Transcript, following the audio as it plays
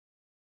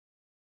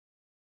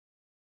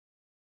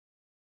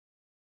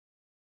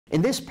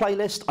In this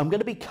playlist, I'm going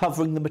to be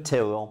covering the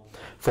material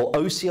for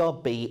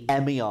OCR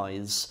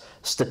MEI's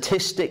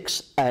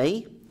Statistics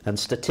A and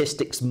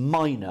Statistics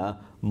Minor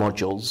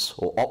modules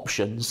or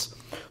options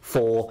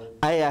for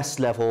AS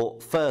level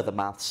further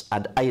maths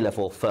and A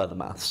level further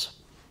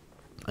maths.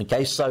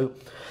 Okay, so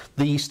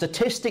the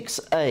Statistics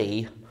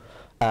A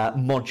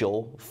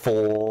module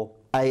for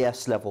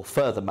AS level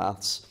further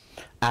maths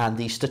and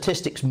the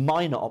Statistics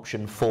Minor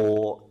option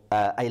for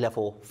A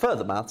level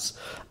further maths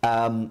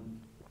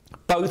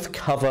both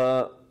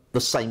cover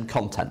the same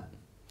content.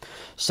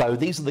 So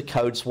these are the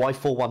codes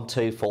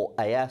Y412 for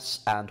AS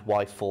and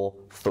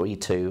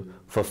Y432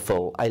 for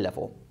full A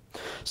level.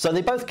 So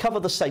they both cover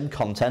the same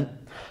content.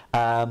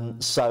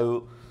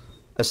 So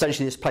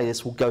essentially this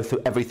playlist will go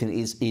through everything that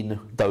is in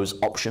those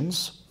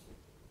options.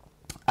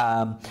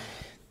 The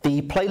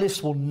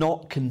playlist will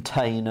not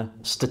contain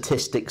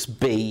Statistics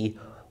B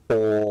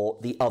or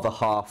the other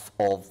half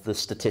of the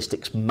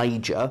Statistics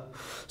Major.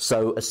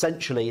 So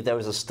essentially there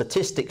is a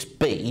Statistics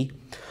B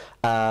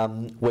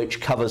which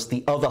covers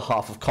the other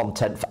half of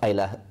content for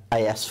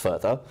AS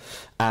further,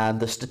 and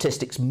the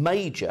Statistics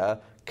Major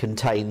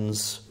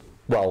contains,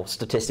 well,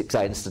 Statistics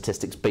A and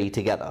Statistics B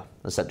together,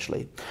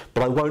 essentially.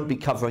 But I won't be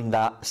covering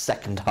that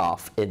second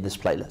half in this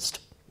playlist.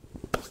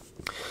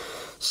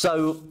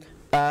 So,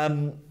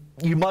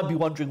 you might be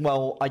wondering,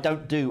 well, I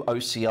don't do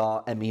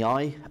OCR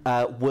MEI.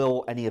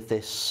 Will any of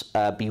this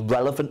be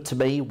relevant to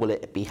me? Will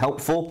it be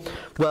helpful?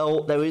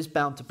 Well, there is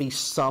bound to be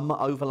some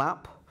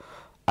overlap,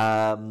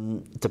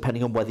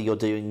 depending on whether you're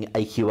doing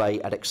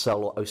AQA at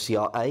Excel or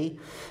OCR A.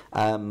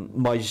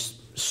 My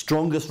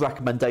strongest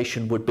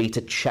recommendation would be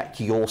to check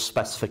your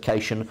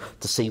specification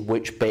to see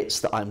which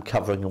bits that I'm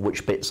covering and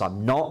which bits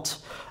I'm not,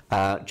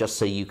 just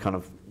so you kind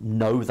of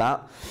know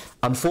that.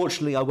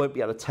 Unfortunately, I won't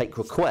be able to take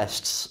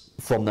requests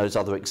from those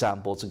other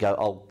examples and go,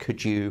 oh,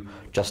 could you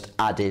just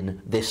add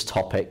in this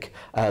topic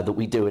that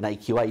we do in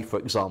AQA, for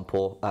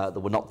example, that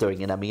we're not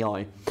doing in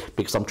MEI,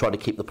 because I'm trying to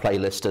keep the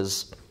playlist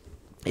as,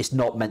 it's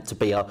not meant to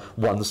be a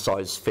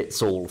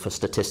one-size-fits-all for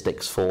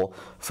statistics for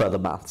further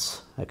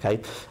maths, okay?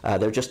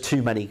 There are just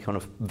too many kind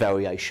of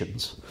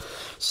variations.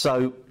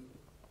 So,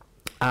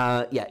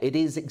 yeah, it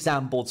is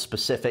exam board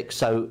specific,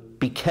 so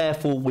be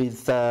careful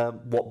with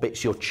what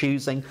bits you're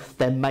choosing.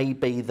 There may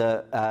be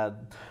that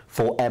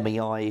for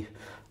MEI,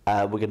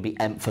 we're going to be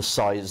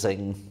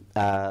emphasising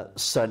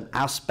certain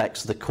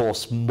aspects of the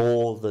course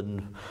more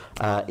than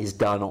is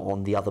done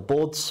on the other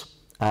boards.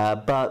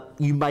 But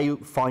you may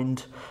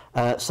find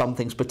some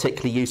things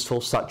particularly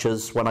useful, such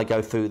as when I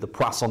go through the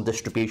Poisson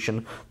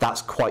distribution.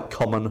 That's quite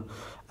common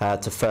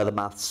to further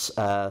maths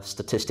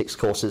statistics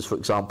courses, for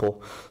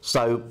example.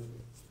 So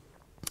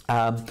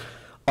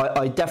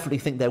I definitely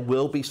think there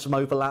will be some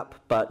overlap,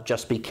 but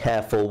just be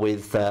careful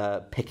with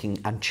picking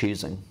and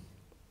choosing.